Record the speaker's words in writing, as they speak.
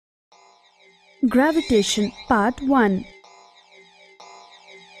Gravitation Part 1.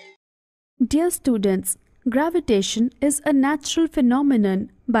 Dear students, gravitation is a natural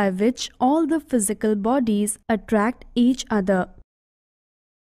phenomenon by which all the physical bodies attract each other.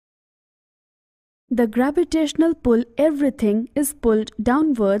 The gravitational pull, everything is pulled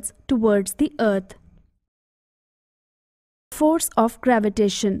downwards towards the earth. Force of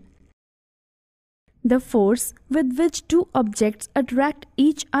gravitation. The force with which two objects attract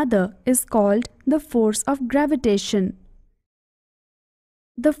each other is called the force of gravitation.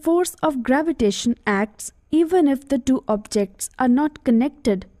 The force of gravitation acts even if the two objects are not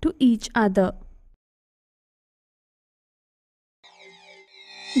connected to each other.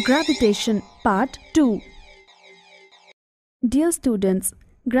 Gravitation Part 2. Dear students,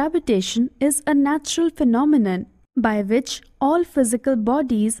 gravitation is a natural phenomenon by which all physical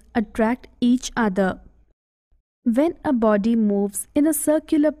bodies attract each other. When a body moves in a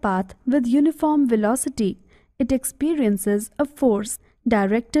circular path with uniform velocity, it experiences a force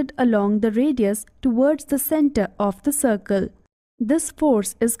directed along the radius towards the center of the circle. This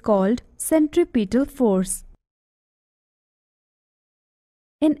force is called centripetal force.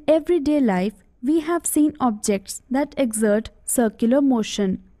 In everyday life, we have seen objects that exert circular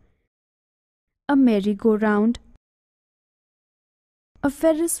motion. A merry-go-round, a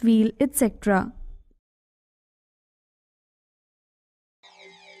Ferris wheel, etc.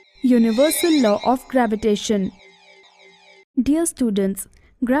 Universal Law of Gravitation. Dear students,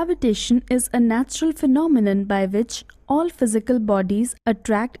 gravitation is a natural phenomenon by which all physical bodies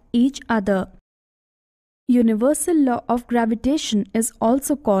attract each other. Universal Law of Gravitation is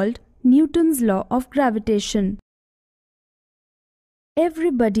also called Newton's Law of Gravitation.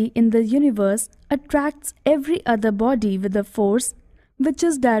 Everybody in the universe attracts every other body with a force which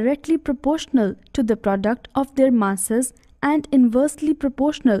is directly proportional to the product of their masses and inversely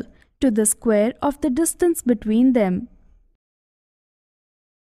proportional to the square of the distance between them.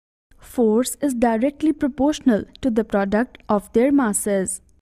 Force is directly proportional to the product of their masses.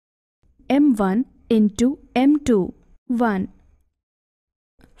 m1 into m2, 1.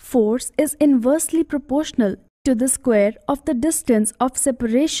 Force is inversely proportional to the square of the distance of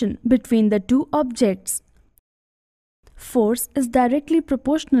separation between the two objects. Force is directly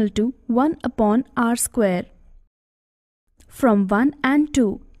proportional to 1 upon r square. From 1 and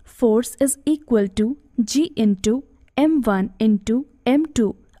 2, force is equal to g into m1 into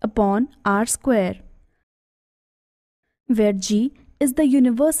m2 upon r square, where g is the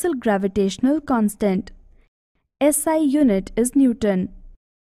universal gravitational constant. SI unit is Newton.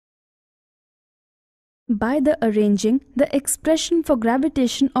 By the arranging the expression for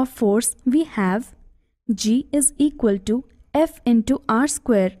gravitation of force, we have g is equal to F into r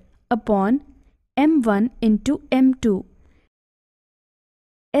square upon m1 into m2.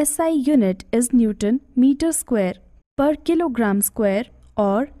 SI unit is Newton meter square per kilogram square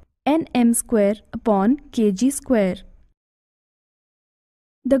or Nm square upon kg square.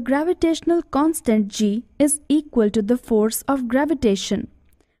 The gravitational constant g is equal to the force of gravitation,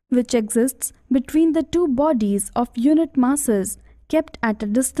 which exists between the two bodies of unit masses kept at a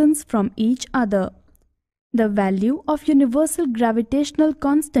distance from each other. The value of universal gravitational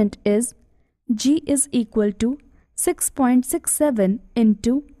constant is g is equal to 6.67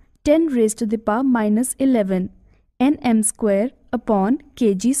 into 10 raised to the power minus 11 Nm square upon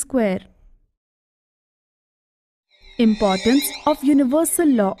kg square. Importance of Universal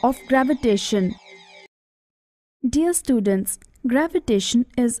Law of Gravitation. Dear students, gravitation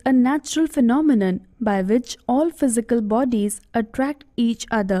is a natural phenomenon by which all physical bodies attract each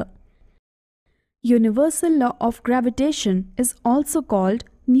other. Universal Law of Gravitation is also called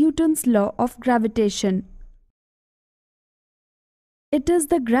Newton's Law of Gravitation. It is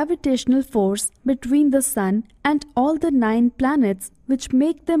the gravitational force between the Sun and all the 9 planets which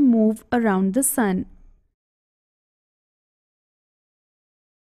make them move around the Sun.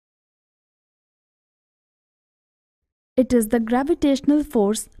 It is the gravitational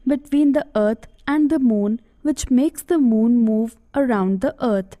force between the Earth and the Moon which makes the Moon move around the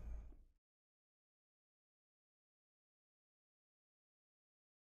Earth.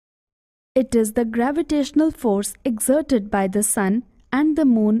 It is the gravitational force exerted by the Sun and the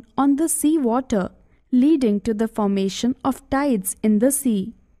Moon on the sea water, leading to the formation of tides in the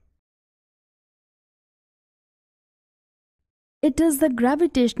sea. It is the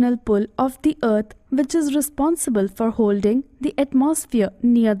gravitational pull of the Earth which is responsible for holding the atmosphere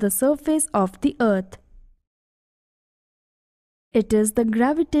near the surface of the Earth. It is the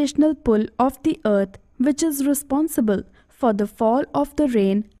gravitational pull of the Earth which is responsible for the fall of the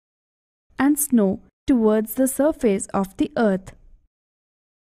rain and snow towards the surface of the Earth.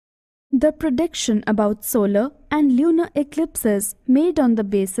 The prediction about solar and lunar eclipses made on the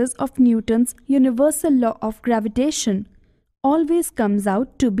basis of Newton's universal law of gravitation always comes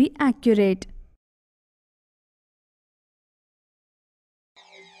out to be accurate.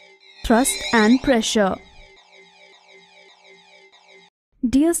 Thrust and pressure.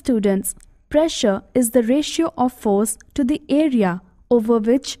 Dear students, pressure is the ratio of force to the area over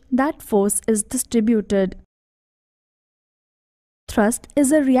which that force is distributed. Thrust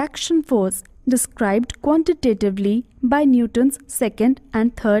is a reaction force described quantitatively by Newton's second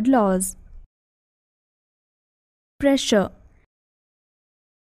and third laws. Pressure.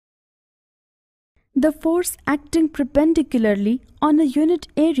 The force acting perpendicularly on a unit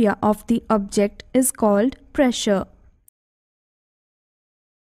area of the object is called pressure.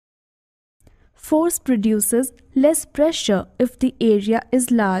 Force produces less pressure if the area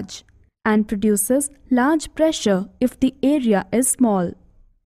is large and produces large pressure if the area is small.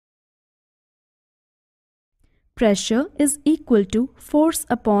 Pressure is equal to force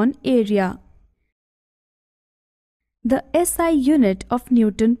upon area. The SI unit of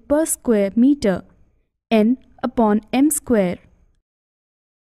Newton per square meter, N upon m square.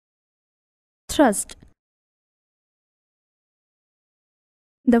 Thrust.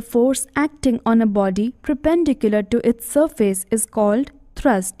 The force acting on a body perpendicular to its surface is called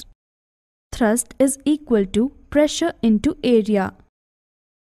thrust. Thrust is equal to pressure into area.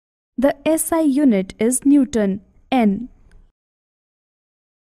 The SI unit is Newton, N.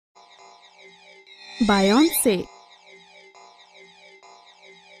 Buoyancy.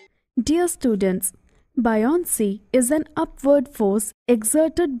 Dear students, buoyancy is an upward force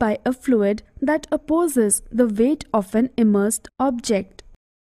exerted by a fluid that opposes the weight of an immersed object.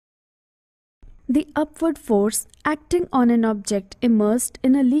 The upward force acting on an object immersed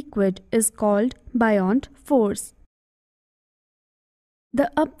in a liquid is called buoyant force.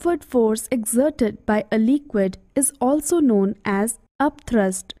 The upward force exerted by a liquid is also known as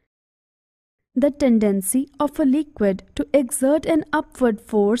upthrust. The tendency of a liquid to exert an upward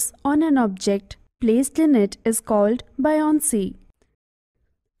force on an object placed in it is called buoyancy.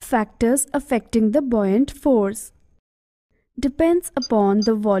 Factors affecting the buoyant force depends upon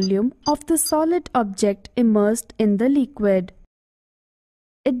the volume of the solid object immersed in the liquid.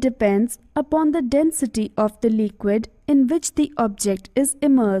 It depends upon the density of the liquid in which the object is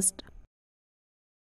immersed.